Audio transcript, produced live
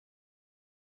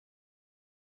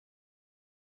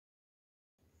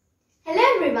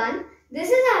everyone, this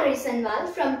is Arrohi Sanwal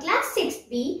from class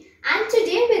 6B and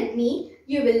today with me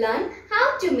you will learn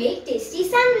how to make tasty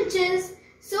sandwiches.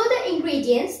 So the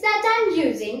ingredients that I am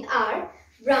using are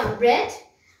brown bread,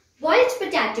 boiled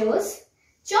potatoes,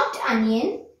 chopped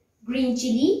onion, green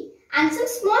chili and some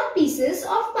small pieces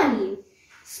of paneer.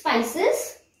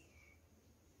 Spices,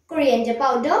 coriander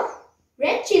powder,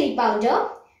 red chili powder,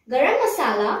 garam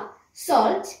masala,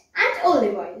 salt and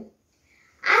olive oil.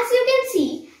 As you can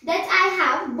see that I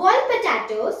have boiled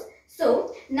potatoes,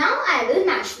 so now I will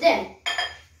mash them.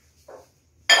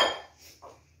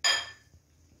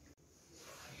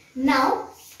 Now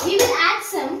we will add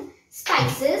some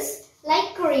spices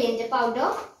like coriander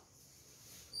powder,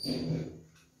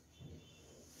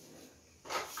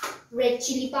 red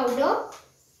chili powder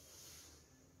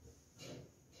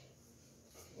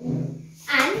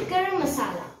and garam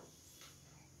masala.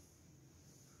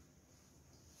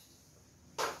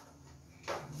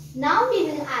 Now we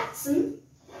will add some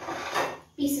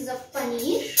pieces of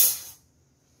paneer,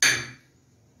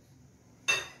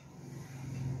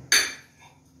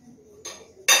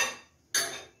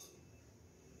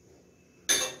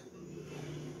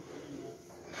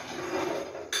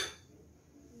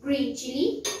 green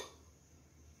chili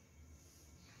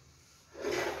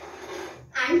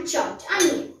and chopped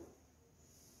onion.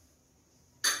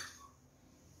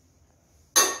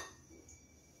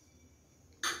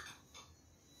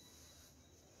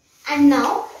 And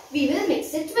now we will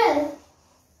mix it well.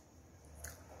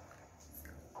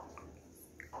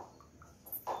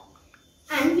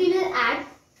 And we will add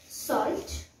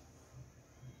salt.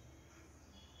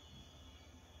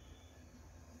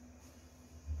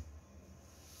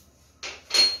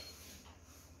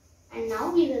 And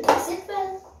now we will mix it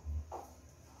well.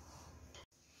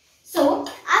 So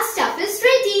our stuff is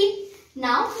ready.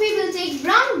 Now we will take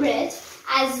brown bread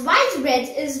as white bread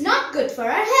is not good for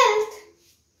our health.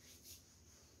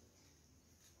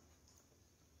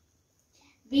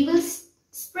 We will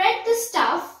spread the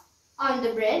stuff on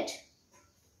the bread.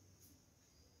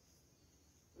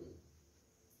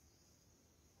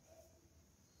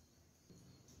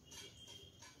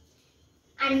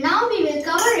 And now we will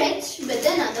cover it with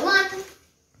another one.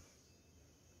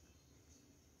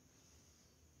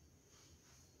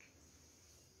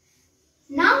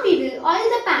 Now we will oil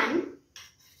the pan.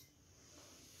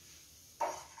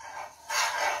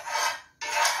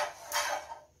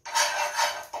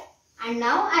 And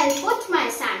now I'll put my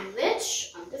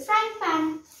sandwich on the frying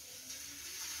pan.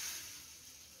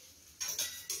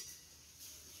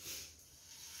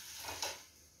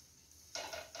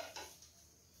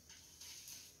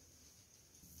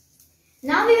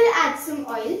 Now we will add some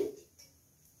oil.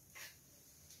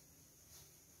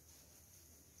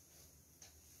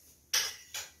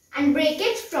 And break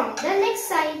it from the next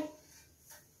side.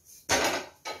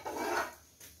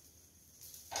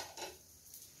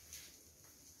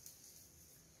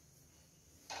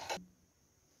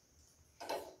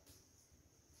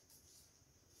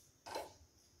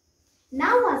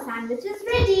 Now our sandwich is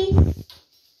ready.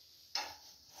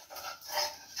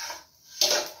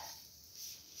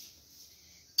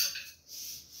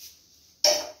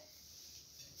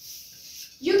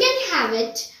 You can have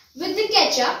it with the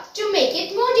ketchup to make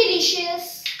it more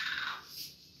delicious.